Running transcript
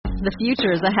The future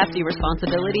is a hefty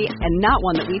responsibility and not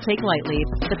one that we take lightly.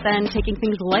 But then, taking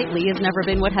things lightly has never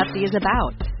been what Hefty is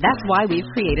about. That's why we've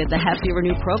created the Hefty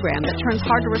Renew program that turns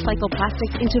hard-to-recycle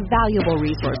plastics into valuable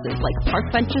resources like park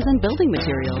benches and building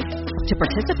materials. To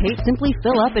participate, simply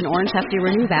fill up an orange Hefty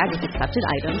Renew bag with accepted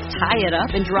items, tie it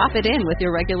up, and drop it in with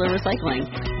your regular recycling.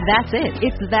 That's it.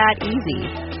 It's that easy.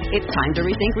 It's time to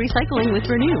rethink recycling with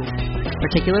Renew.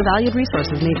 Particular valued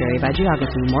resources may vary by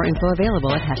geography. More info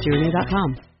available at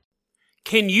heftyrenew.com.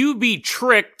 Can you be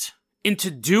tricked into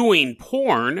doing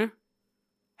porn?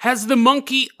 Has the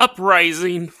monkey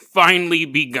uprising finally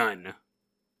begun?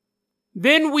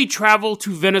 Then we travel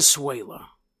to Venezuela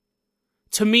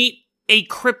to meet a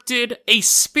cryptid, a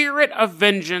spirit of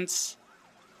vengeance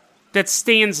that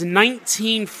stands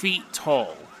 19 feet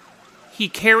tall. He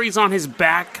carries on his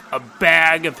back a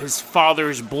bag of his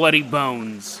father's bloody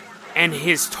bones, and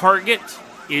his target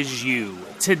is you.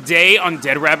 Today on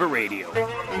Dead Rabbit Radio.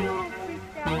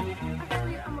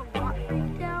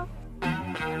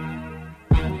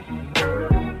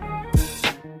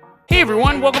 Hey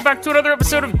everyone, welcome back to another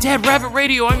episode of Dead Rabbit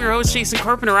Radio. I'm your host, Jason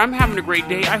Carpenter. I'm having a great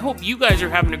day. I hope you guys are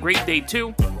having a great day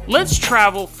too. Let's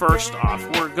travel first off.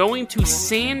 We're going to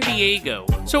San Diego.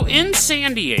 So in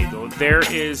San Diego, there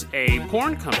is a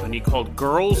porn company called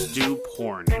Girls Do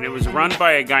Porn, and it was run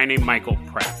by a guy named Michael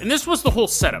Pratt. And this was the whole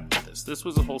setup to this.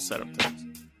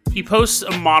 He posts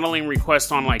a modeling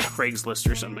request on like Craigslist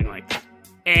or something like that.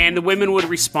 And the women would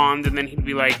respond, and then he'd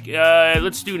be like,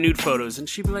 let's do nude photos. And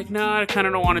she'd be like, no, I kind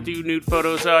of don't want to do nude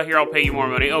photos. Here, I'll pay you more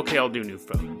money. Okay, I'll do nude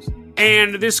photos.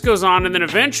 And this goes on, and then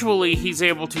eventually he's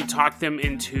able to talk them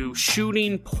into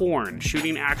shooting porn,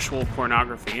 shooting actual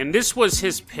pornography. And this was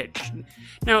his pitch.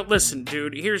 Now, listen,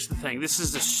 dude, here's the thing. This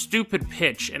is a stupid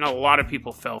pitch, and a lot of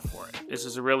people fell for it. This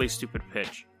is a really stupid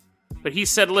pitch. But he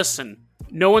said, listen,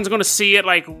 no one's going to see it,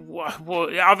 like, well,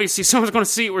 obviously someone's going to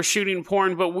see it, we're shooting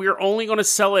porn, but we're only going to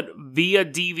sell it via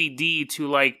DVD to,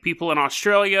 like, people in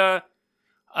Australia,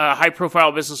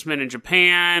 high-profile businessmen in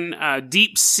Japan,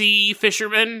 deep-sea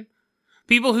fishermen.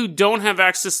 People who don't have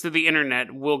access to the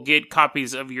internet will get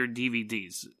copies of your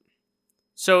DVDs.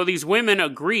 So these women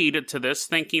agreed to this,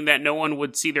 thinking that no one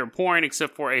would see their porn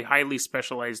except for a highly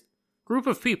specialized group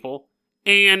of people,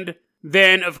 and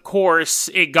then, of course,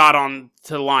 it got on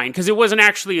to the line, because it wasn't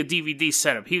actually a DVD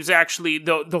setup. He was actually,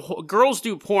 the whole, Girls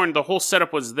Do Porn, the whole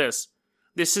setup was this.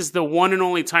 This is the one and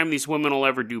only time these women will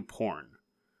ever do porn.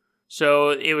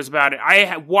 So, it was about it.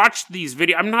 I watched these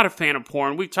videos. I'm not a fan of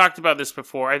porn. We've talked about this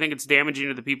before. I think it's damaging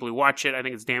to the people who watch it. I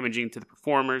think it's damaging to the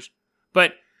performers.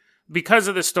 But, because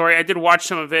of this story, I did watch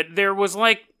some of it. There was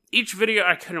like, each video,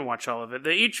 I couldn't watch all of it.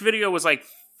 Each video was like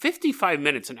 55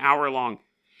 minutes, an hour long.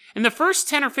 And the first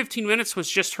 10 or 15 minutes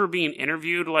was just her being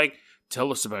interviewed, like,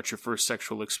 tell us about your first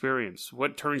sexual experience.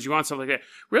 What turns you on? Something like that.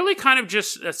 Really kind of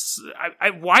just,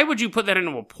 why would you put that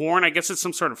into a porn? I guess it's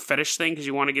some sort of fetish thing because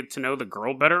you want to get to know the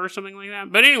girl better or something like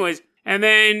that. But anyways, and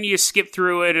then you skip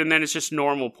through it and then it's just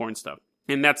normal porn stuff.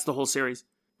 And that's the whole series.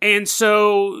 And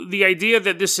so the idea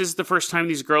that this is the first time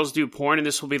these girls do porn and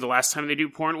this will be the last time they do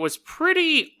porn was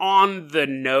pretty on the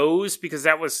nose because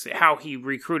that was how he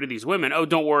recruited these women. Oh,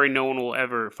 don't worry, no one will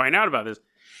ever find out about this.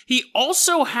 He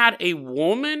also had a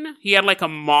woman, he had like a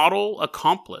model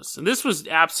accomplice. And this was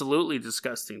absolutely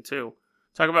disgusting too.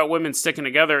 Talk about women sticking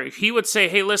together. He would say,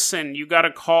 hey, listen, you got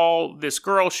to call this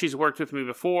girl. She's worked with me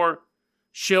before.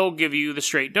 She'll give you the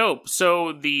straight dope.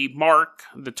 So the mark,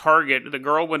 the target, the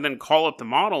girl would then call up the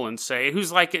model and say,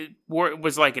 who's like,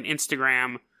 was like an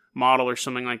Instagram model or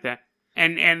something like that.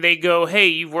 And they go, hey,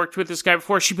 you've worked with this guy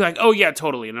before? She'd be like, oh yeah,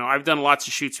 totally. You know, I've done lots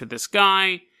of shoots with this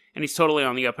guy and he's totally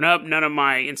on the up and up. None of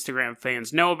my Instagram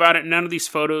fans know about it. None of these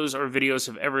photos or videos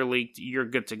have ever leaked. You're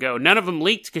good to go. None of them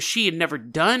leaked because she had never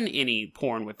done any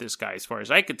porn with this guy as far as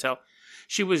I could tell.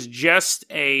 She was just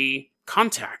a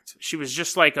contact. She was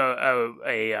just like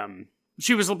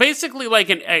she was basically like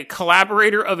a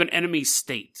collaborator of an enemy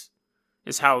state,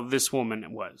 is how this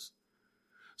woman was.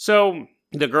 So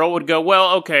the girl would go,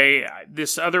 well, okay,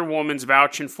 this other woman's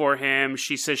vouching for him.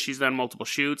 She says she's done multiple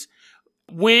shoots.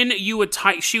 When you would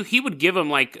type, he would give him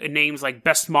like names like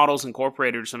Best Models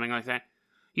Incorporated or something like that.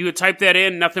 You would type that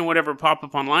in, nothing would ever pop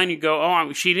up online. You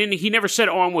go, he never said,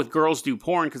 oh, I'm with Girls Do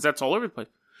Porn, because that's all over the place.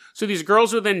 So these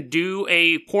girls would then do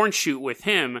a porn shoot with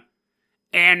him,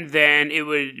 and then it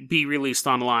would be released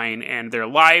online, and their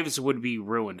lives would be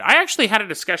ruined. I actually had a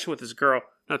discussion with this girl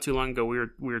not too long ago. We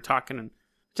were talking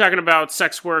about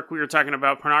sex work. We were talking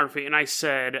about pornography, and I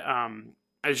said,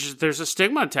 there's a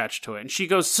stigma attached to it. And she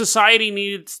goes, society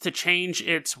needs to change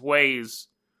its ways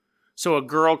so a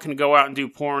girl can go out and do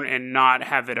porn and not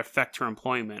have it affect her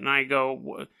employment. And I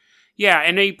go, Yeah,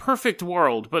 in a perfect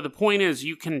world, but the point is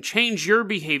you can change your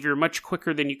behavior much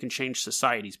quicker than you can change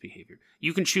society's behavior.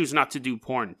 You can choose not to do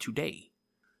porn today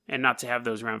and not to have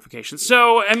those ramifications.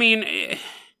 So, I mean,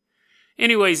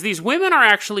 anyways, these women are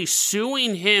actually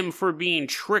suing him for being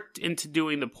tricked into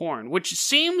doing the porn, which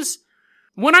seems...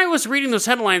 When I was reading those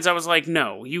headlines, I was like,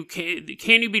 no,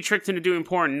 can you be tricked into doing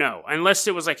porn? No, unless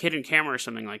it was like hidden camera or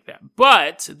something like that.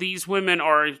 But these women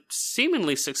are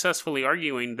seemingly successfully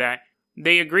arguing that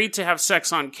they agreed to have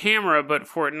sex on camera, but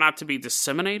for it not to be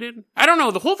disseminated. I don't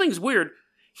know, the whole thing's weird.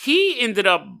 He ended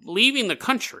up leaving the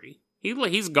country.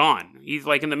 He's gone. He's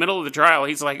like in the middle of the trial.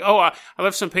 He's like, oh, I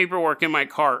left some paperwork in my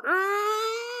car.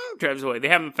 Drives away. They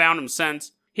haven't found him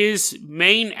since. His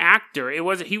main actor,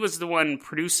 he was the one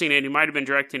producing it, he might have been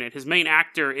directing it. His main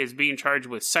actor is being charged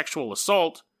with sexual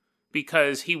assault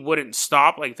because he wouldn't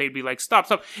stop. Like, they'd be like, stop.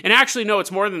 And actually, no,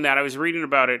 it's more than that. I was reading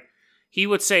about it. He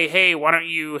would say, hey, why don't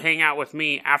you hang out with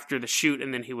me after the shoot?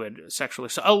 And then he would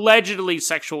allegedly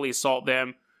sexually assault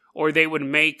them. Or they would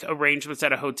make arrangements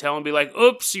at a hotel and be like,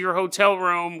 oops, your hotel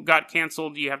room got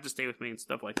canceled. You have to stay with me and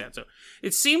stuff like that. So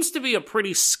it seems to be a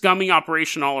pretty scummy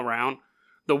operation all around.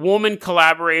 The woman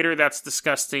collaborator, that's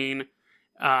disgusting.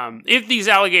 If these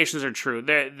allegations are true,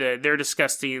 they're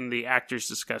disgusting. The actor's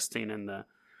disgusting, and the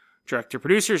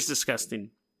director-producer's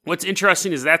disgusting. What's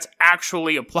interesting is that's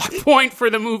actually a plot point for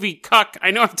the movie Cuck.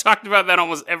 I know I've talked about that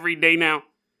almost every day now.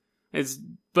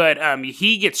 But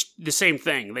he gets the same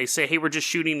thing. They say, hey, we're just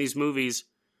shooting these movies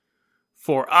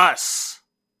for us.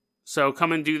 So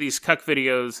come and do these Cuck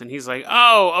videos. And he's like,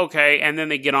 oh, okay. And then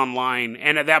they get online.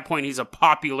 And at that point, he's a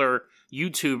popular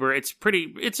YouTuber.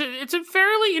 It's a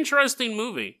fairly interesting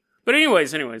movie. But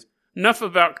anyways, enough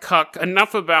about Cuck,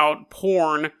 enough about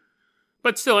porn,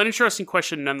 but still an interesting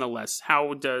question nonetheless.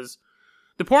 How does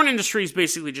the porn industry is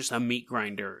basically just a meat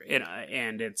grinder,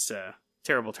 and it's a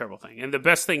terrible, terrible thing. And the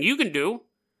best thing you can do,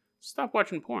 stop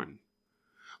watching porn.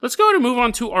 Let's go ahead and move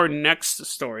on to our next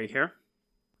story here.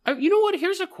 You know what?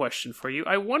 Here's a question for you.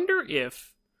 I wonder if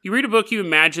you read a book, you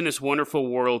imagine this wonderful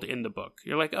world in the book.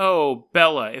 You're like, oh,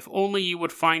 Bella, if only you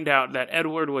would find out that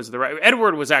Edward was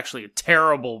Edward was actually a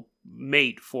terrible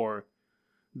mate for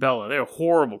Bella. They're a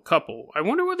horrible couple. I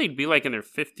wonder what they'd be like in their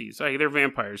 50s. Like, they're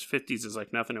vampires. 50s is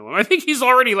like nothing to them. I think he's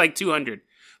already like 200.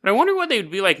 But I wonder what they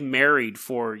would be like married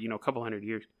for, a couple hundred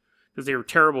years. Because they were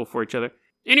terrible for each other.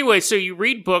 Anyway, so you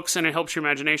read books and it helps your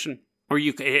imagination. Or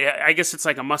I guess it's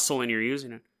like a muscle and you're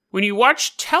using it. When you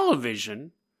watch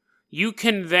television, you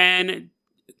can then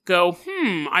go,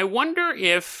 I wonder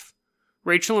if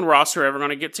Rachel and Ross are ever going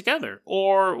to get together.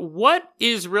 Or what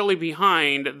is really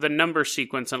behind the number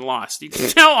sequence in Lost? You can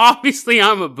tell, obviously,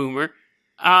 I'm a boomer.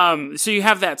 So you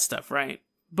have that stuff, right?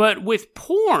 But with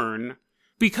porn,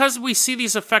 because we see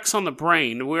these effects on the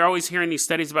brain, we're always hearing these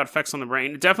studies about effects on the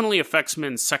brain. It definitely affects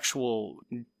men's sexual,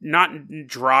 not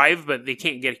drive, but they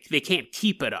can't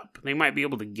keep it up. They might be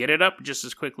able to get it up just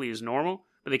as quickly as normal,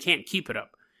 but they can't keep it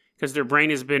up. Because their brain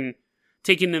has been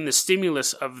taking in the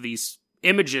stimulus of these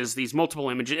images, these multiple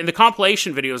images. And the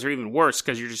compilation videos are even worse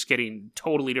because you're just getting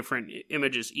totally different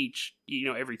images each,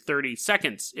 every 30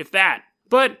 seconds, if that.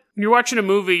 But when you're watching a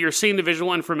movie, you're seeing the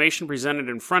visual information presented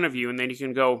in front of you, and then you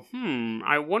can go,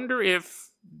 I wonder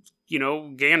if,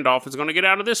 Gandalf is going to get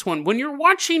out of this one. When you're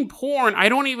watching porn, I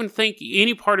don't even think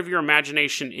any part of your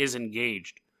imagination is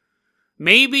engaged.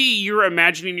 Maybe you're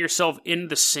imagining yourself in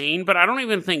the scene, but I don't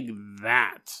even think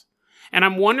that. And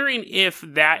I'm wondering if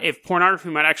pornography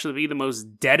might actually be the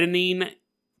most deadening,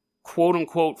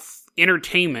 quote-unquote,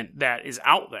 entertainment that is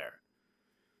out there.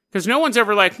 Because no one's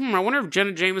ever like, I wonder if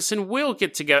Jenna Jameson will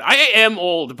get together. I am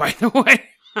old, by the way.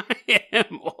 I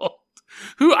am old.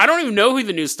 I don't even know who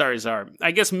the new stars are.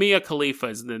 I guess Mia Khalifa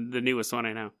is the newest one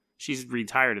I know. She's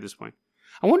retired at this point.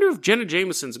 I wonder if Jenna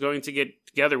Jameson's going to get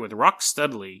together with Rock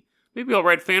Studley. Maybe I'll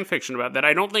write fan fiction about that.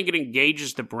 I don't think it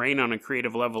engages the brain on a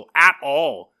creative level at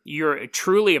all. You're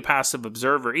truly a passive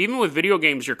observer. Even with video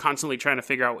games, you're constantly trying to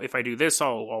figure out, if I do this,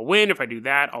 I'll win. If I do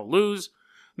that, I'll lose.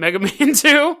 Mega Man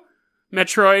 2,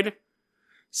 Metroid.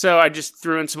 So I just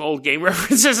threw in some old game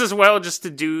references as well, just to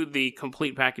do the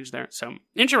complete package there. So,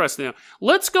 interesting though.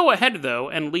 Let's go ahead though,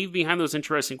 and leave behind those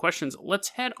interesting questions. Let's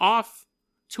head off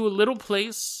to a little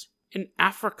place in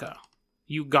Africa,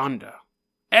 Uganda.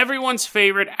 Everyone's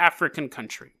favorite African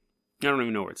country. I don't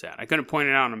even know where it's at. I couldn't point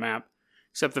it out on a map,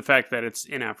 except the fact that it's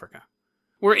in Africa.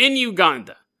 We're in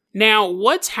Uganda. Now,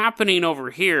 what's happening over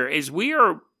here is we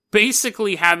are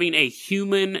basically having a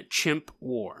human-chimp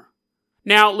war.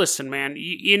 Now, listen, man,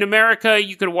 in America,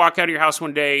 you could walk out of your house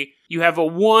one day, you have a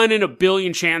 1 in a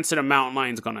billion chance that a mountain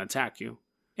lion's going to attack you.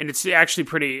 And it's actually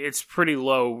pretty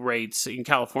low rates. In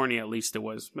California, at least it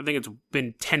was. I think it's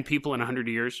been 10 people in 100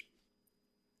 years.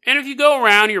 And if you go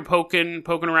around, you're poking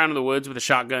around in the woods with a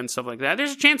shotgun and stuff like that,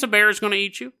 there's a chance a bear is going to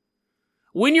eat you.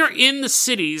 When you're in the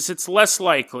cities, it's less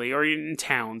likely, or in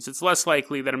towns, it's less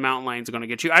likely that a mountain lion is going to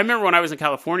get you. I remember when I was in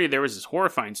California, there was this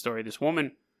horrifying story. This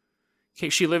woman,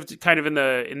 she lived kind of in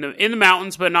the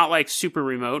mountains, but not like super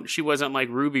remote. She wasn't like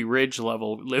Ruby Ridge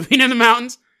level living in the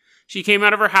mountains. She came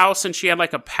out of her house and she had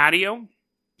like a patio.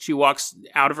 She walks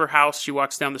out of her house. She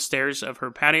walks down the stairs of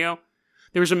her patio.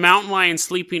 There was a mountain lion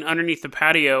sleeping underneath the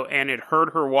patio, and it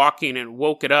heard her walking and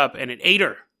woke it up, and it ate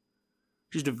her.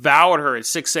 Just devoured her at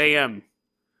 6 a.m.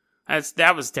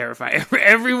 That was terrifying.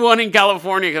 Everyone in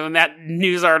California, when that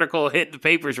news article hit the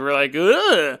papers, were like,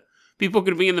 ugh. People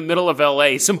could be in the middle of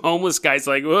L.A. Some homeless guy's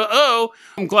like, uh-oh,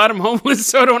 I'm glad I'm homeless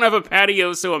so I don't have a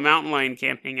patio so a mountain lion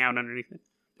can't hang out underneath it.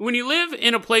 When you live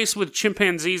in a place with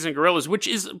chimpanzees and gorillas, which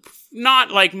is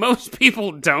not like most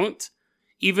people don't,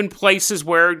 even places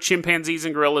where chimpanzees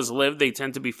and gorillas live, they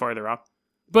tend to be farther off.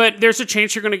 But there's a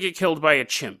chance you're going to get killed by a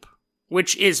chimp,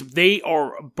 which is, they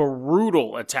are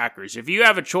brutal attackers. If you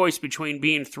have a choice between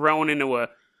being thrown into a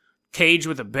cage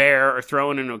with a bear or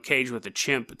thrown into a cage with a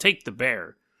chimp, take the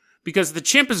bear. Because the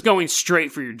chimp is going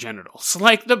straight for your genitals.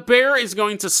 Like, the bear is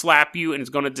going to slap you and it's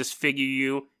going to disfigure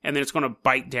you, and then it's going to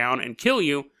bite down and kill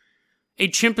you. A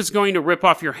chimp is going to rip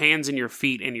off your hands and your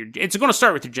feet, and it's going to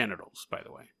start with your genitals, by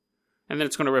the way. And then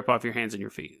it's going to rip off your hands and your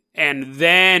feet. And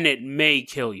then it may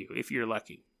kill you, if you're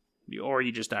lucky. Or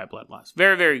you just die of blood loss.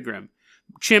 Very, very grim.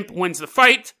 Chimp wins the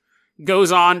fight,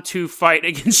 goes on to fight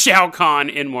against Shao Kahn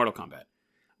in Mortal Kombat.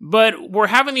 But we're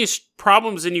having these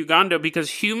problems in Uganda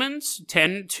because humans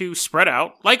tend to spread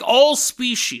out. Like all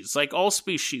species,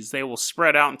 they will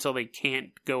spread out until they can't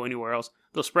go anywhere else.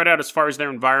 They'll spread out as far as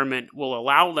their environment will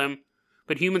allow them.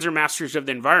 But humans are masters of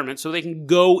the environment, so they can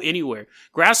go anywhere.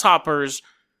 Grasshoppers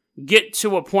get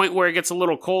to a point where it gets a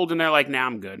little cold, and they're like, nah,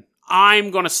 I'm good.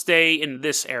 I'm going to stay in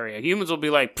this area. Humans will be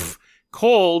like,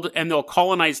 cold, and they'll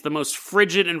colonize the most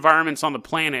frigid environments on the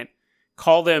planet,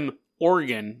 call them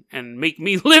Oregon, and make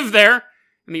me live there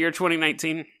in the year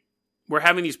 2019. We're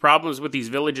having these problems with these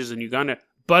villages in Uganda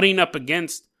butting up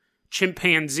against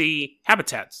chimpanzee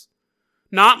habitats.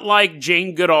 Not like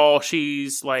Jane Goodall,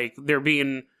 she's like, they're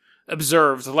being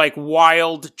observed like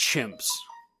wild chimps.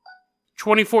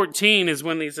 2014 is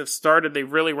when these have started.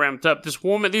 They've really ramped up. This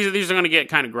woman, these are going to get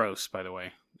kind of gross, by the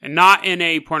way. And not in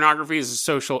a pornography as a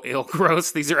social ill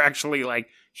gross. These are actually like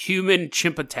human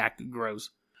chimp attack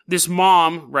gross. This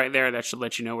mom, right there, that should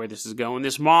let you know where this is going.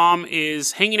 This mom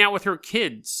is hanging out with her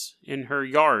kids in her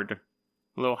yard.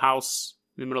 A little house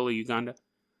in the middle of Uganda.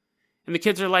 And the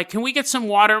kids are like, can we get some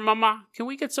water, mama? Can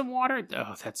we get some water?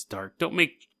 Oh, that's dark. Don't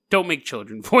make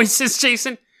children voices,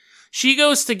 Jason. She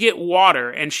goes to get water,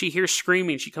 and she hears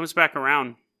screaming. She comes back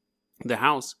around the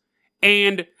house.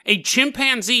 And a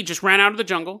chimpanzee just ran out of the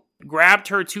jungle, grabbed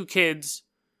her two kids,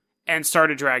 and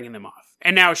started dragging them off.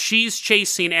 And now she's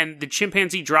chasing, and the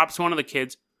chimpanzee drops one of the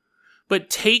kids, but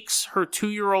takes her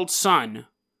 2-year-old son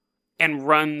and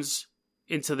runs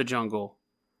into the jungle.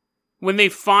 When they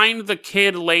find the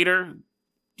kid later,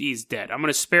 he's dead. I'm going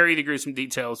to spare you the gruesome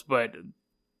details, but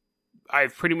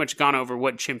I've pretty much gone over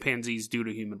what chimpanzees do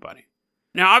to human body.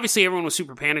 Now, obviously, everyone was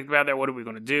super panicked about that. What are we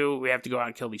going to do? We have to go out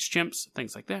and kill these chimps,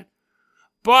 things like that.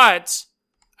 But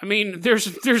I mean,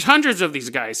 there's hundreds of these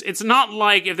guys. It's not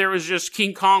like if there was just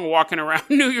King Kong walking around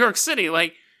New York City.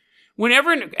 Like,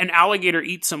 whenever an alligator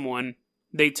eats someone,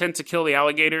 they tend to kill the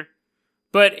alligator.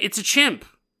 But it's a chimp.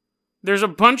 There's a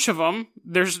bunch of them.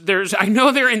 I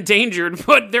know they're endangered,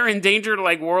 but they're endangered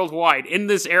like worldwide. In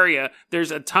this area,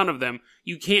 there's a ton of them.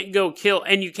 You can't go kill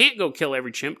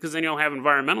every chimp because then you'll have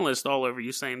environmentalists all over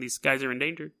you saying these guys are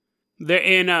endangered. They're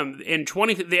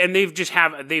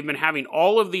they've been having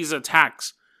all of these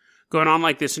attacks going on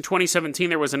like this. In 2017,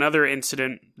 there was another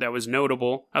incident that was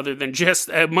notable, other than just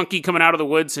a monkey coming out of the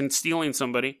woods and stealing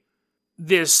somebody.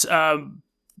 This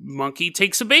monkey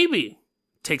takes a baby.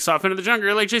 Takes off into the jungle.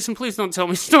 You're like, Jason, please don't tell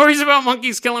me stories about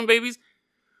monkeys killing babies.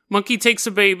 Monkey takes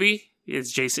a baby.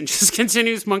 As Jason just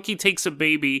continues, monkey takes a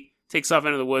baby, takes off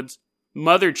into the woods.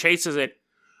 Mother chases it.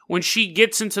 When she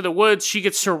gets into the woods, she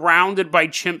gets surrounded by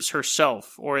chimps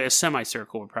herself, or a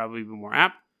semicircle would probably be more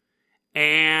apt.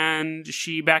 And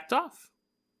she backed off.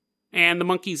 And the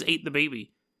monkeys ate the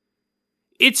baby.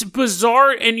 It's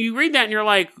bizarre, and you read that and you're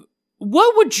like,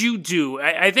 what would you do?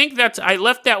 I think I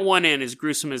left that one in, as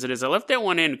gruesome as it is. I left that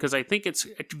one in because I think it's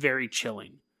very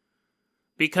chilling.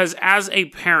 Because as a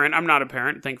parent, I'm not a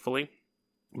parent, thankfully,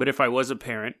 but if I was a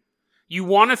parent, you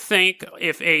want to think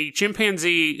if a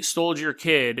chimpanzee stole your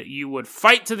kid, you would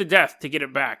fight to the death to get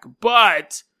it back.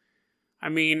 But, I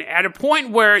mean, at a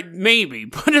point where, maybe,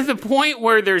 but at the point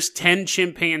where there's 10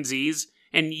 chimpanzees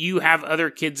and you have other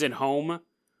kids at home,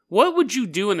 what would you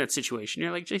do in that situation?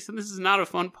 You're like, Jason, this is not a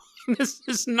fun podcast.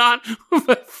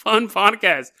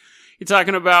 You're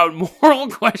talking about moral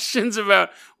questions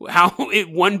about how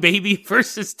one baby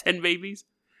versus 10 babies.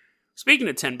 Speaking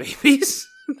of 10 babies,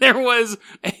 there was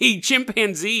a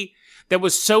chimpanzee that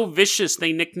was so vicious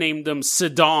they nicknamed him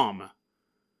Saddam.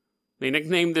 They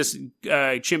nicknamed this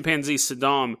chimpanzee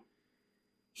Saddam.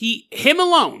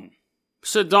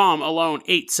 Saddam alone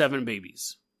ate 7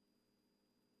 babies.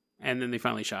 And then they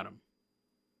finally shot him.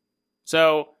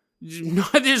 So,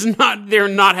 they're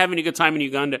not having a good time in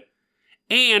Uganda.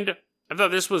 And I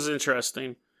thought this was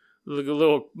interesting.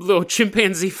 Little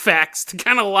chimpanzee facts to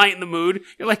kind of lighten the mood.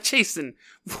 You're like, Jason,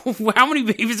 how many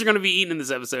babies are going to be eaten in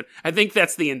this episode? I think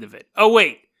that's the end of it. Oh,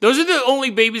 wait. Those are the only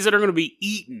babies that are going to be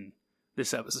eaten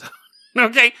this episode.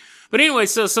 Okay? But anyway,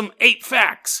 so some 8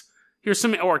 facts. Here's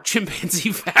some, or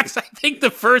chimpanzee facts. I think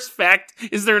the first fact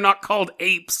is they're not called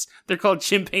apes. They're called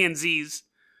chimpanzees.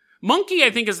 Monkey, I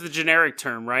think, is the generic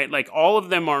term, right? Like, all of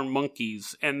them are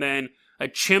monkeys. And then a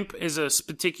chimp is a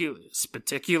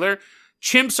particular.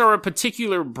 Chimps are a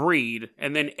particular breed.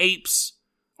 And then apes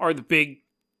are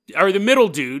the middle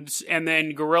dudes. And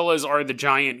then gorillas are the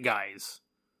giant guys.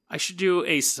 I should do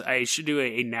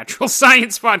a natural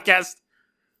science podcast.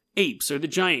 Apes are the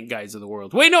giant guys of the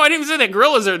world. Wait, no, I didn't say that.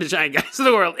 Gorillas are the giant guys of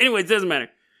the world. Anyway, it doesn't matter.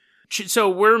 So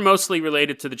we're mostly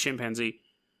related to the chimpanzee.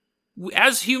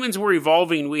 As humans were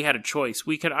evolving, we had a choice.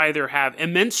 We could either have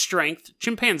immense strength.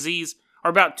 Chimpanzees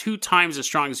are about 2 times as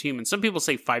strong as humans. Some people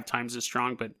say 5 times as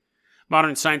strong, but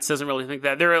modern science doesn't really think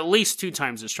that. They're at least 2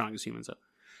 times as strong as humans, though.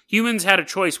 Humans had a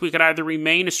choice. We could either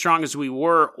remain as strong as we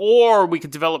were, or we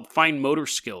could develop fine motor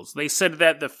skills. They said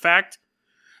that the fact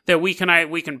that we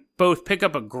can both pick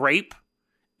up a grape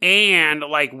and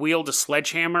like wield a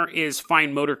sledgehammer is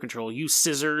fine motor control. Use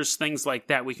scissors, things like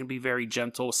that. We can be very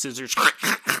gentle. Scissors,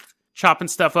 chopping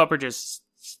stuff up,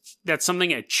 that's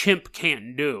something a chimp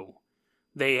can't do.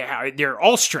 They're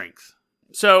all strength.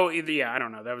 So yeah, I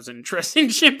don't know. That was an interesting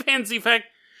chimpanzee fact.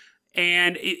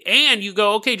 And you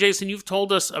go, okay, Jason, you've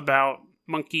told us about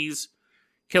monkeys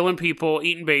killing people,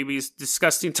 eating babies,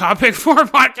 disgusting topic for a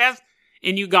podcast.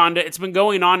 In Uganda. It's been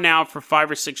going on now for 5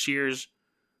 or 6 years.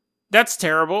 That's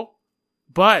terrible.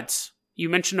 But you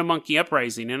mentioned a monkey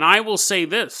uprising, and I will say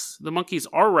this. The monkeys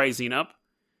are rising up.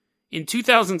 In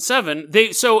 2007,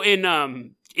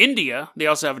 in India, they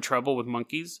also have trouble with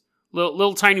monkeys.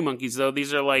 Little tiny monkeys, though.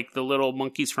 These are like the little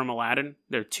monkeys from Aladdin.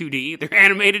 They're 2D. They're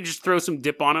animated. Just throw some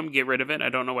dip on them, get rid of it. I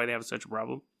don't know why they have such a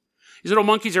problem. These little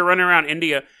monkeys are running around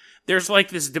India. There's like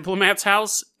this diplomat's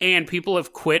house, and people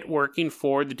have quit working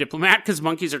for the diplomat because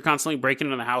monkeys are constantly breaking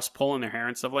into the house, pulling their hair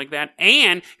and stuff like that.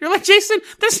 And you're like, Jason,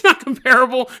 that's not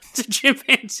comparable to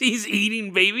chimpanzees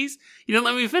eating babies. You didn't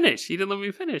let me finish.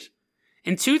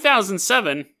 In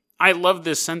 2007, I love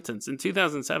this sentence. In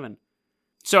 2007.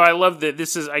 So I love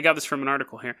that I got this from an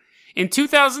article here. In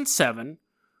 2007,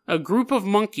 a group of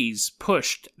monkeys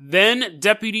pushed then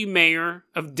Deputy Mayor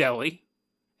of Delhi,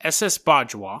 S.S.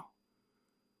 Bajwa,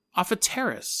 off a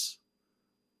terrace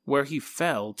where he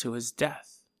fell to his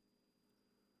death.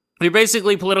 They're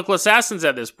basically political assassins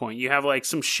at this point. You have like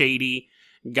some shady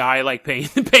guy like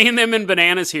paying them in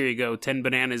bananas. Here you go, 10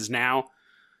 bananas now,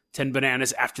 10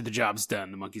 bananas after the job's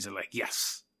done. The monkeys are like,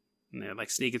 yes. And they're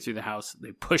like sneaking through the house.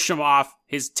 They push him off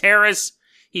his terrace.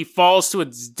 He falls to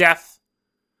his death.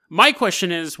 My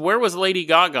question is, where was Lady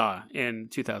Gaga in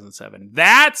 2007?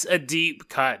 That's a deep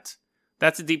cut.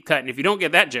 And if you don't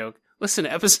get that joke, listen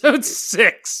to episode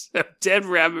 6 of Dead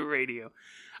Rabbit Radio.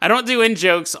 I don't do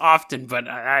in-jokes often, but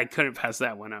I couldn't pass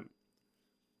that one up.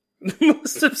 The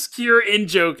most obscure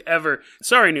in-joke ever.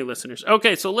 Sorry, new listeners.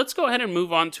 Okay, so let's go ahead and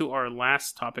move on to our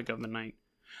last topic of the night.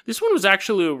 This one was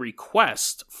actually a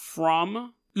request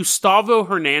from Gustavo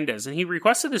Hernandez, and he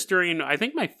requested this during, I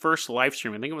think, my first live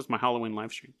stream. I think it was my Halloween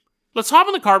live stream. Let's hop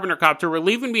on the Carpenter Copter. We're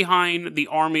leaving behind the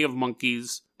army of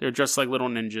monkeys. They're just like little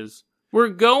ninjas. We're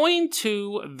going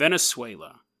to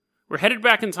Venezuela. We're headed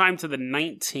back in time to the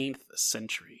 19th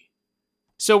century.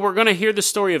 So we're going to hear the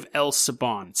story of El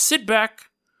Saban. Sit back,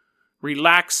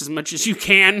 relax as much as you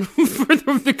can for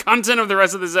the content of the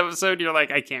rest of this episode. You're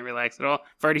like, I can't relax at all.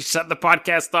 I've already shut the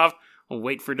podcast off. I'll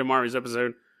wait for tomorrow's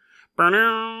episode. There's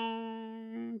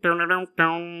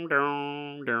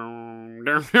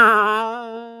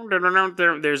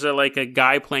a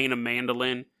guy playing a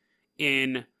mandolin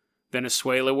in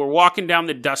Venezuela. We're walking down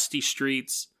the dusty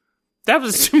streets. That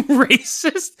was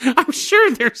racist. I'm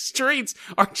sure their streets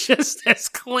are just as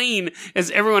clean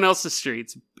as everyone else's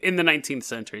streets in the 19th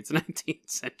century. It's the 19th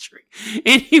century.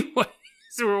 Anyway,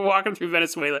 So we're walking through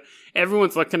Venezuela.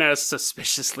 Everyone's looking at us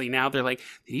suspiciously now. They're like,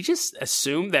 did he just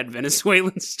assume that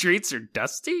Venezuelan streets are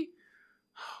dusty?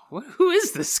 Who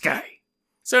is this guy?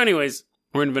 So anyways,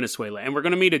 we're in Venezuela, and we're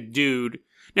going to meet a dude.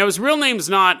 Now, his real name's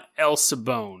not El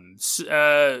Sabon.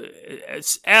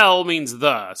 El means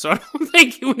the. So I don't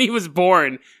think when he was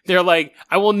born, they're like,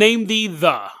 I will name thee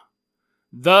the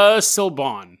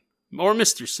Silbon, or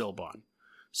Mr. Silbon.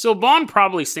 Silbon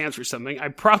probably stands for something. I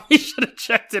probably should have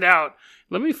checked it out.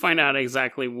 Let me find out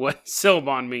exactly what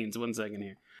Silbon means. 1 second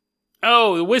here.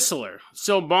 Oh, the whistler.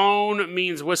 Silbon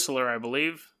means whistler, I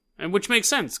believe. And which makes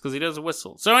sense, because he does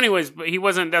whistle. So anyways, but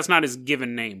that's not his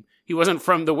given name. He wasn't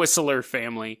from the Whistler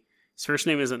family. His first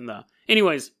name isn't the.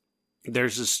 Anyways,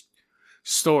 there's this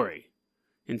story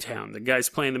in town. The guy's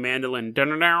playing the mandolin.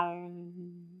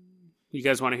 You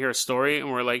guys want to hear a story?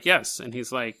 And we're like, yes. And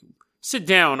he's like, sit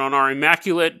down on our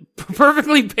immaculate,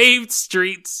 perfectly paved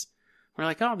streets. We're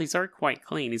like, oh, these are quite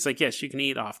clean. He's like, yes, you can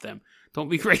eat off them. Don't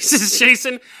be racist,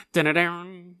 Jason.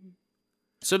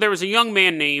 So there was a young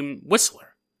man named Whistler.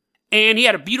 And he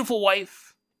had a beautiful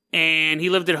wife, and he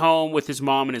lived at home with his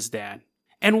mom and his dad.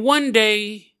 And one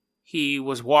day, he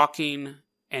was walking,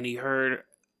 and he heard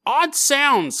odd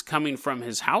sounds coming from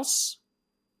his house.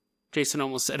 Jason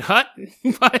almost said hut,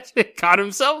 but it caught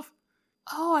himself.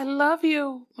 Oh, I love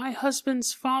you, my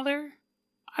husband's father.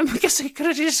 I guess I could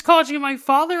have just called you my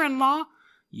father-in-law.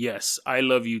 Yes, I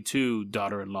love you too,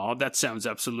 daughter-in-law. That sounds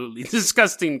absolutely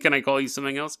disgusting. Can I call you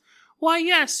something else? Why,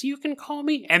 yes, you can call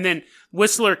me. And then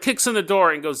Whistler kicks in the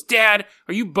door and goes, Dad,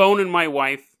 are you boning my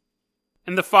wife?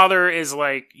 And the father is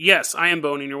like, yes, I am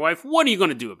boning your wife. What are you going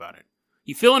to do about it?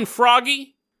 You feeling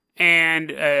froggy?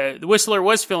 And the Whistler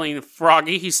was feeling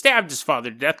froggy. He stabbed his father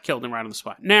to death, killed him right on the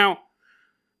spot. Now,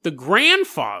 the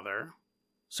grandfather,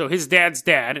 so his dad's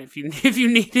dad, if you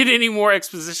needed any more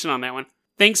exposition on that one,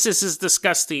 thinks this is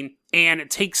disgusting and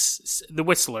takes the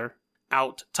Whistler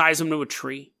out, ties him to a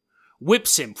tree,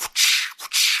 whips him.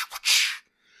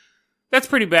 That's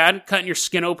pretty bad, cutting your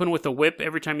skin open with a whip.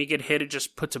 Every time you get hit, it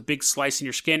just puts a big slice in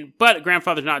your skin. But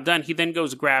grandfather's not done. He then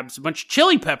goes and grabs a bunch of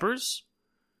chili peppers,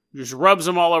 just rubs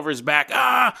them all over his back.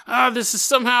 This is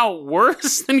somehow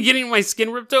worse than getting my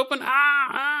skin ripped open.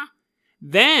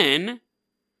 Then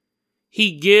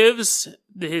he gives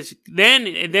then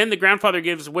the grandfather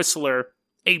gives Whistler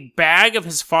a bag of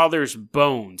his father's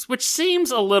bones, which seems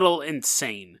a little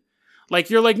insane. Like,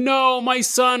 you're like, no, my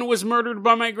son was murdered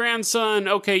by my grandson.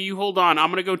 Okay, you hold on. I'm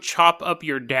going to go chop up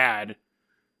your dad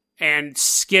and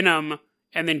skin him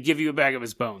and then give you a bag of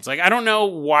his bones. Like, I don't know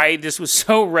why this was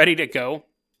so ready to go.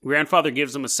 Grandfather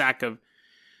gives him a sack of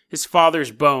his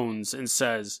father's bones and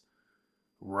says,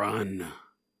 run.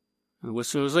 And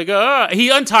Whistler was like, he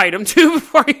untied him too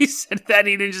before he said that.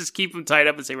 He didn't just keep him tied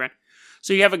up and say run.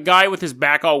 So you have a guy with his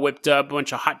back all whipped up, a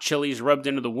bunch of hot chilies rubbed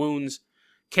into the wounds,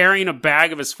 carrying a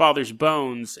bag of his father's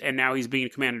bones, and now he's being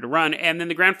commanded to run. And then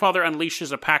the grandfather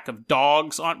unleashes a pack of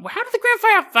dogs on. How did the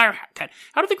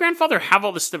grandfather have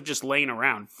all this stuff just laying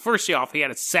around? First off, he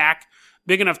had a sack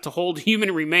big enough to hold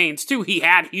human remains. 2, he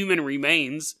had human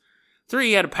remains. 3,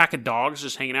 he had a pack of dogs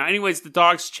just hanging out. Anyways, the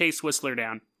dogs chase Whistler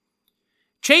down.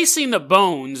 Chasing the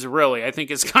bones, really, I think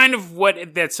is kind of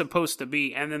what that's supposed to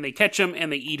be. And then they catch him,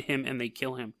 and they eat him, and they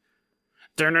kill him.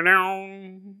 And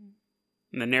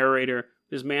the narrator,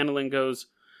 his mandolin goes,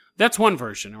 that's one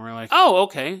version. And we're like, oh,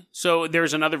 okay. So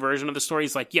there's another version of the story.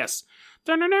 He's like, yes.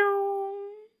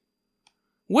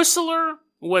 Whistler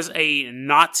was a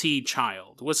Nazi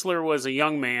child. Whistler was a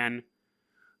young man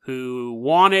who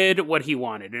wanted what he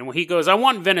wanted. And he goes, I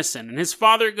want venison. And his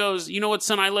father goes, you know what,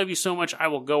 son, I love you so much, I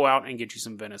will go out and get you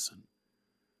some venison.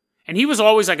 And he was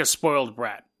always like a spoiled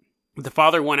brat. The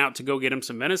father went out to go get him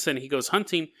some venison. He goes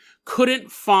hunting,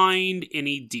 couldn't find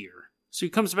any deer. So he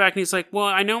comes back and he's like, well,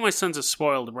 I know my son's a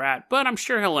spoiled brat, but I'm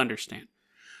sure he'll understand.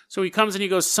 So he comes and he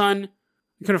goes, son,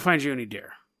 I couldn't find you any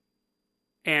deer.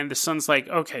 And the son's like,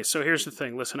 okay, so here's the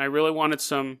thing. Listen, I really wanted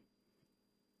some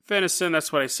venison.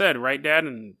 That's what I said, right, Dad?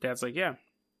 And Dad's like, yeah.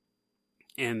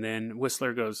 And then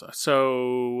Whistler goes,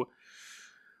 so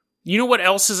you know what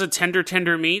else is a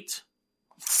tender meat?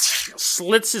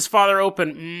 Slits his father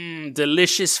open.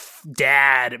 Delicious,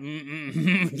 Dad.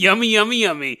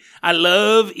 Yummy. I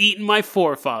love eating my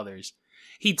forefathers.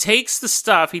 He takes the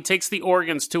stuff, he takes the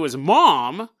organs to his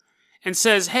mom and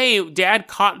says, hey, Dad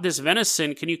caught this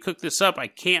venison. Can you cook this up? I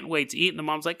can't wait to eat. And the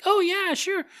mom's like, oh, yeah,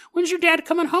 sure. When's your dad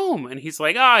coming home? And he's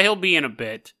like, he'll be in a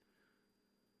bit.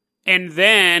 And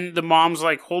then the mom's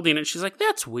like holding it. She's like,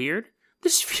 that's weird.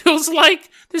 This feels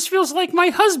like my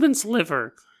husband's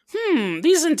liver.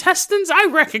 These intestines, I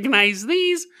recognize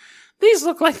these. These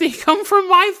look like they come from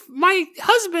my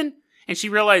husband. and she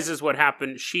realizes what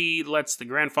happened. She lets the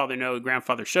grandfather know. The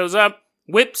grandfather shows up,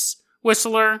 whips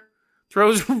Whistler,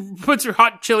 puts her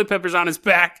hot chili peppers on his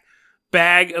back,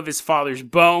 bag of his father's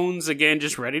bones, again,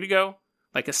 just ready to go,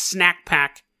 like a snack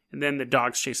pack, and then the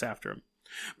dogs chase after him.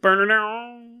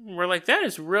 We're like, that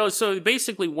is real. So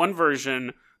basically, one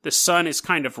version, the son is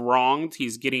kind of wronged.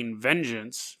 He's getting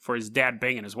vengeance for his dad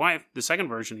banging his wife. The second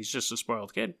version, he's just a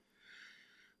spoiled kid.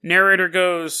 Narrator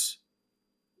goes,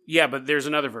 yeah, but there's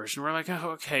another version. We're like,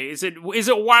 oh, okay. Is it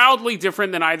wildly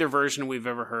different than either version we've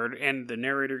ever heard? And the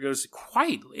narrator goes,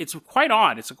 it's quite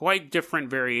odd. It's a quite different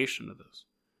variation of this.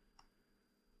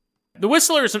 The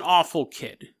Whistler is an awful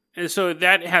kid. And so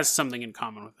that has something in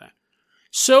common with that.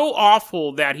 So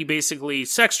awful that he basically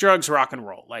sex, drugs, rock and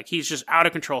roll. Like, he's just out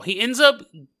of control. He ends up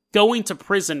going to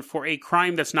prison for a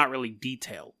crime that's not really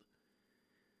detailed.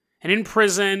 And in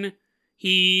prison,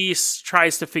 he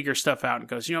tries to figure stuff out and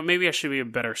goes, maybe I should be a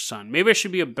better son. Maybe I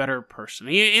should be a better person.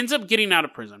 He ends up getting out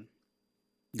of prison,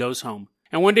 goes home.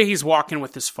 And one day he's walking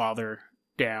with his father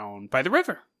down by the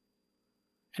river.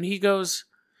 And he goes,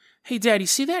 hey, Dad, you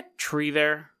see that tree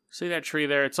there? See that tree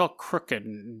there? It's all crooked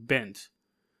and bent.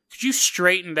 Could you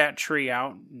straighten that tree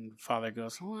out? And father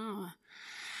goes, well,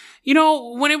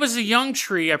 when it was a young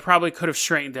tree, I probably could have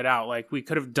straightened it out. Like, we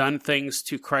could have done things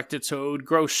to correct it so it would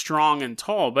grow strong and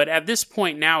tall. But at this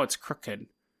point now, it's crooked.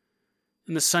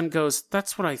 And the son goes,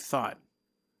 that's what I thought.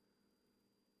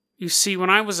 You see, when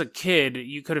I was a kid,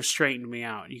 you could have straightened me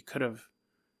out. You could have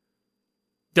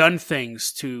done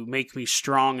things to make me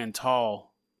strong and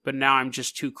tall. But now I'm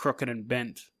just too crooked and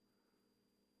bent.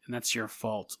 And that's your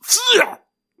fault.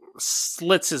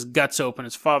 Slits his guts open.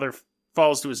 His father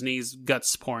falls to his knees,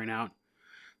 guts pouring out.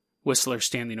 Whistler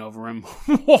standing over him.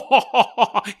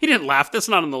 He didn't laugh. That's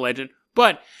not in the legend.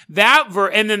 But that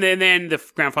and then the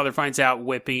grandfather finds out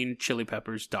whipping chili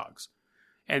peppers, dogs,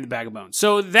 and the bag of bones.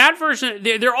 So that version,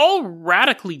 they're all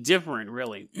radically different,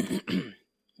 really.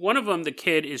 One of them, the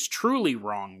kid, is truly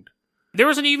wronged. There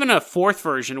wasn't even a fourth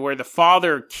version where the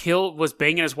father was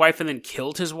banging his wife and then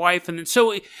killed his wife. And then,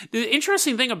 so the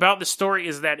interesting thing about the story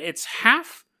is that it's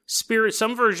half spirit.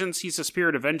 Some versions he's a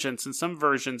spirit of vengeance, and some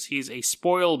versions he's a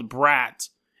spoiled brat.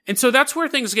 And so that's where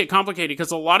things get complicated,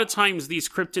 because a lot of times these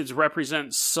cryptids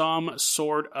represent some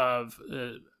sort of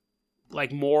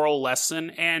moral lesson.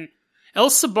 And El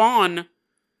Saban,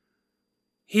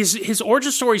 his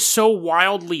origin story is so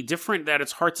wildly different that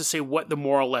it's hard to say what the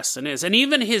moral lesson is. And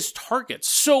even his targets.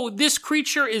 So this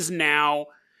creature is now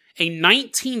a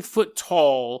 19-foot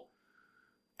tall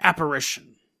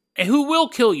apparition who will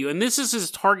kill you. And this is his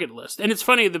target list. And it's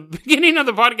funny, at the beginning of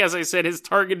the podcast I said his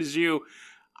target is you.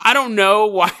 I don't know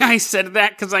why I said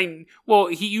that, because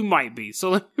you might be. So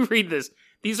let me read this.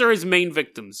 These are his main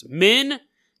victims. Men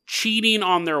cheating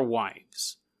on their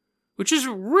wives, which is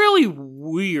really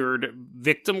weird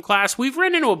victim class. We've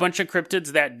run into a bunch of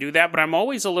cryptids that do that, but I'm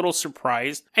always a little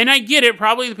surprised. And I get it.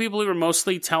 Probably the people who are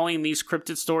mostly telling these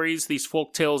cryptid stories, these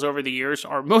folk tales over the years,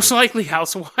 are most likely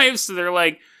housewives. So they're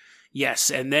like, yes,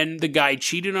 and then the guy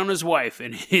cheated on his wife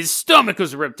and his stomach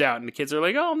was ripped out. And the kids are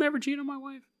like, oh, I'll never cheat on my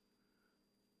wife.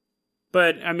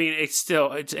 But, I mean, it's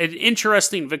an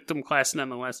interesting victim class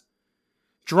nonetheless.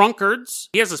 Drunkards.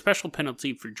 He has a special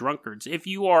penalty for drunkards. If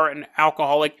you are an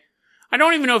alcoholic, I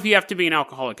don't even know if you have to be an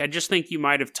alcoholic. I just think you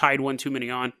might have tied one too many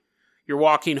on. You're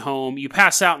walking home. You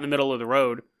pass out in the middle of the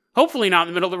road. Hopefully not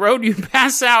in the middle of the road. You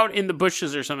pass out in the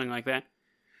bushes or something like that.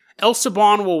 El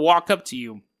Saban will walk up to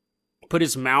you, put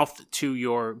his mouth to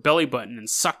your belly button, and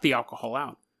suck the alcohol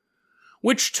out.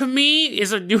 Which to me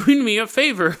is doing me a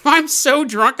favor. If I'm so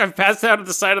drunk I've passed out at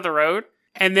the side of the road,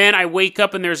 and then I wake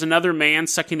up and there's another man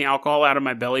sucking the alcohol out of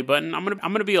my belly button, I'm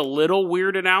gonna be a little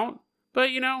weirded out.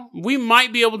 But, we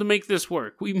might be able to make this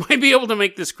work. We might be able to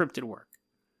make this cryptid work.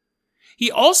 He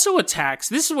also attacks,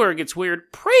 this is where it gets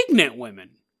weird, pregnant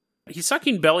women. He's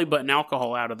sucking belly button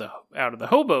alcohol out of the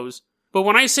hobos. But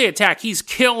when I say attack, he's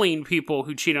killing people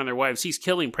who cheat on their wives. He's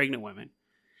killing pregnant women.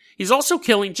 He's also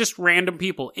killing just random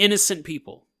people, innocent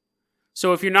people.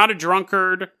 So if you're not a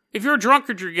drunkard, if you're a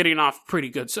drunkard, you're getting off pretty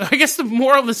good. So I guess the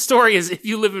moral of the story is, if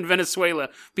you live in Venezuela,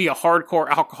 be a hardcore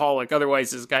alcoholic.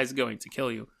 Otherwise, this guy's going to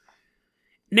kill you.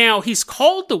 Now, he's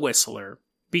called the Whistler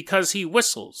because he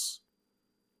whistles.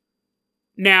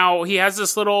 Now, he has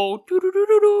this little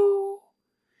doo-doo-doo-doo-doo,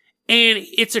 and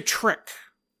it's a trick.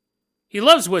 He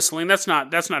loves whistling. That's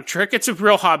not a trick. It's a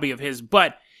real hobby of his.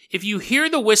 But if you hear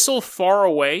the whistle far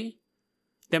away,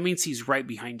 that means he's right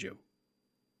behind you.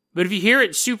 But if you hear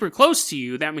it super close to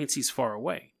you, that means he's far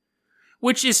away.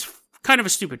 Which is kind of a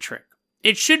stupid trick.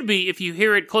 It should be, if you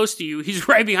hear it close to you, he's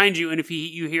right behind you, and if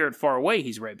you hear it far away,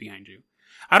 he's right behind you.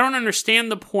 I don't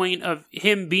understand the point of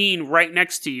him being right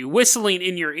next to you, whistling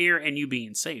in your ear, and you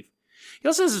being safe. He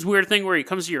also has this weird thing where he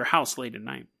comes to your house late at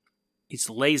night. He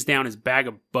lays down his bag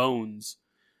of bones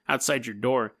outside your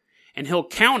door, and he'll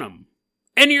count them.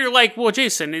 And you're like, well,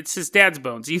 Jason, it's his dad's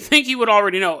bones. You think he would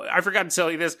already know. I forgot to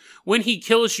tell you this. When he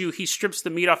kills you, he strips the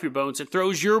meat off your bones and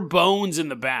throws your bones in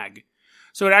the bag.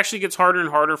 So it actually gets harder and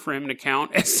harder for him to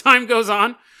count as time goes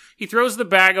on. He throws the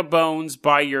bag of bones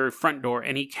by your front door,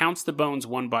 and he counts the bones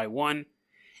one by one.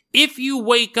 If you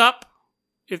wake up,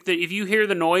 if you hear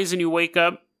the noise and you wake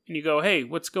up and you go, hey,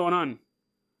 what's going on?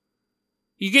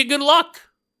 You get good luck,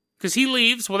 because he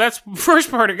leaves. Well, that's the first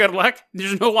part of good luck.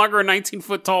 There's no longer a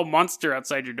 19-foot tall monster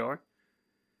outside your door.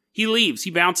 He leaves.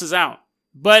 He bounces out.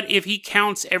 But if he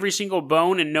counts every single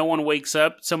bone and no one wakes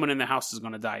up, someone in the house is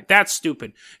going to die. That's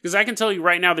stupid. Because I can tell you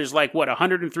right now, there's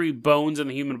 103 bones in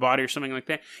the human body or something like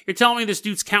that. You're telling me this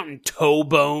dude's counting toe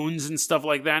bones and stuff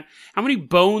like that? How many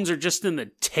bones are just in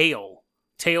the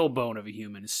tailbone of a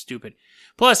human? Is stupid.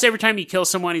 Plus, every time he kills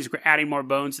someone, he's adding more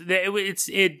bones.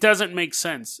 It doesn't make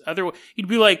sense. Otherwise, he'd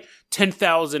be like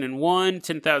 10,001,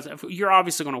 10,000. You're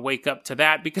obviously going to wake up to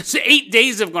that because 8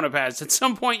 days have gone to pass. At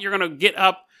some point, you're going to get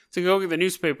up to go get the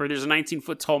newspaper. There's a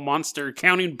 19-foot tall monster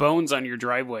counting bones on your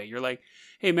driveway. You're like,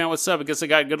 hey man, what's up? I guess I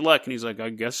got good luck. And he's like, I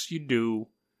guess you do.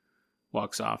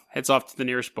 Walks off. Heads off to the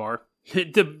nearest bar.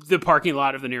 the parking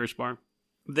lot of the nearest bar.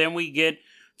 Then we get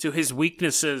to his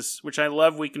weaknesses, which I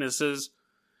love weaknesses.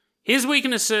 His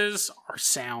weaknesses are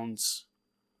sounds.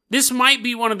 This might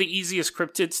be one of the easiest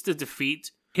cryptids to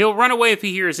defeat. He'll run away if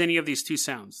he hears any of these two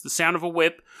sounds. The sound of a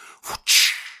whip.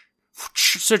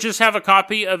 So just have a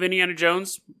copy of Indiana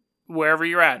Jones wherever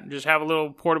you're at. Just have a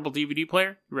little portable DVD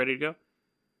player. You ready to go?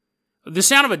 The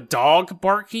sound of a dog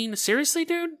barking? Seriously,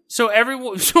 dude? So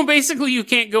basically you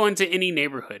can't go into any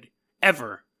neighborhood.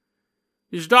 Ever.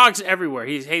 There's dogs everywhere.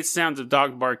 He hates sounds of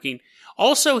dog barking.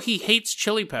 Also, he hates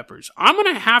chili peppers. I'm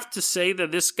going to have to say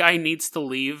that this guy needs to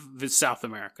leave South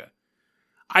America.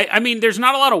 I mean, there's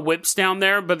not a lot of whips down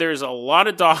there, but there's a lot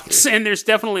of dogs, and there's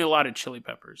definitely a lot of chili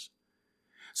peppers.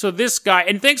 So this guy,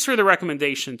 and thanks for the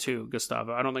recommendation too,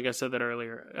 Gustavo. I don't think I said that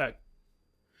earlier.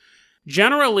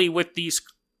 Generally, with these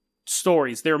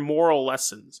stories, they're moral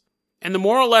lessons. And the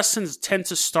moral lessons tend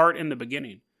to start in the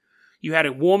beginning. You had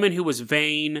a woman who was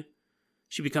vain.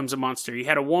 She becomes a monster. You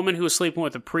had a woman who was sleeping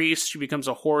with a priest. She becomes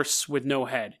a horse with no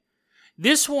head.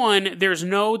 This one, there's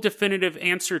no definitive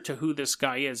answer to who this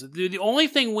guy is. The only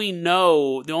thing we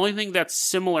know, the only thing that's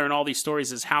similar in all these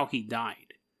stories is how he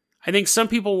died. I think some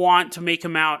people want to make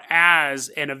him out as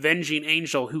an avenging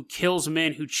angel who kills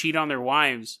men who cheat on their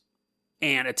wives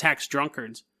and attacks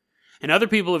drunkards. And other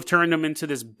people have turned him into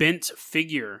this bent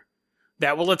figure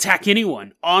that will attack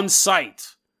anyone on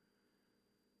sight.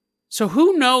 So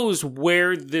who knows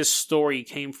where this story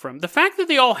came from? The fact that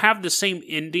they all have the same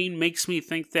ending makes me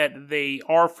think that they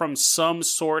are from some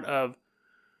sort of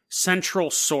central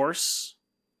source,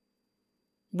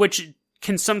 which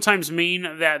can sometimes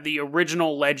mean that the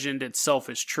original legend itself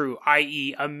is true,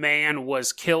 i.e. a man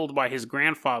was killed by his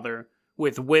grandfather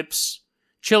with whips,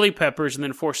 chili peppers, and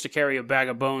then forced to carry a bag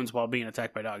of bones while being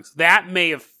attacked by dogs. That may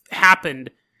have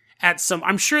happened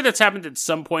I'm sure that's happened at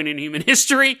some point in human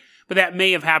history, but that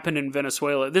may have happened in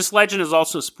Venezuela. This legend is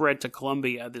also spread to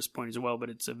Colombia at this point as well,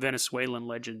 but it's a Venezuelan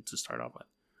legend to start off with.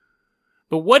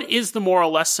 But what is the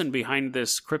moral lesson behind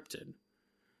this cryptid?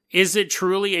 Is it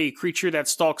truly a creature that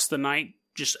stalks the night,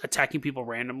 just attacking people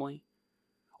randomly?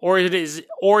 Or is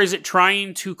it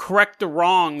trying to correct the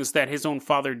wrongs that his own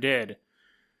father did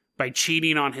by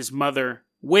cheating on his mother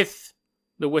with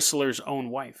the Whistler's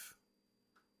own wife?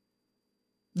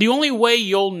 The only way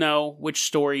you'll know which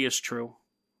story is true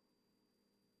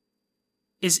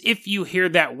is if you hear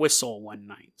that whistle one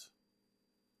night.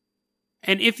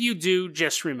 And if you do,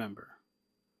 just remember,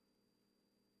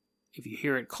 if you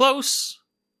hear it close,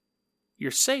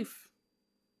 you're safe.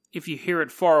 If you hear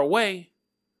it far away,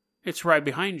 it's right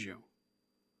behind you.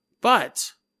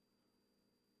 But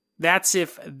that's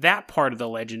if that part of the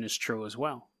legend is true as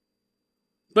well.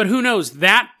 But who knows,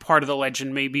 that part of the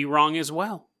legend may be wrong as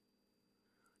well.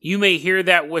 You may hear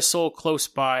that whistle close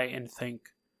by and think,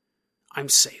 I'm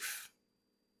safe.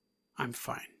 I'm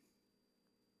fine.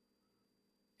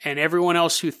 And everyone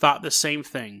else who thought the same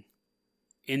thing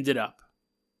ended up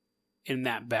in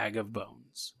that bag of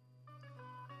bones.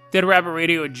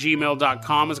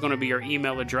 DeadRabbitRadio@gmail.com is going to be your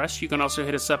email address. You can also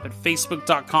hit us up at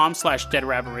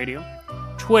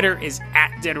Facebook.com/DeadRabbitRadio. Twitter is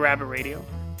 @DeadRabbitRadio.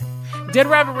 Dead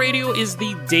Rabbit Radio is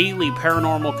the daily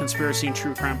paranormal conspiracy and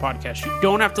true crime podcast. You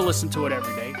don't have to listen to it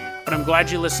every day, but I'm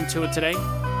glad you listened to it today.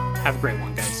 Have a great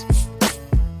one, guys.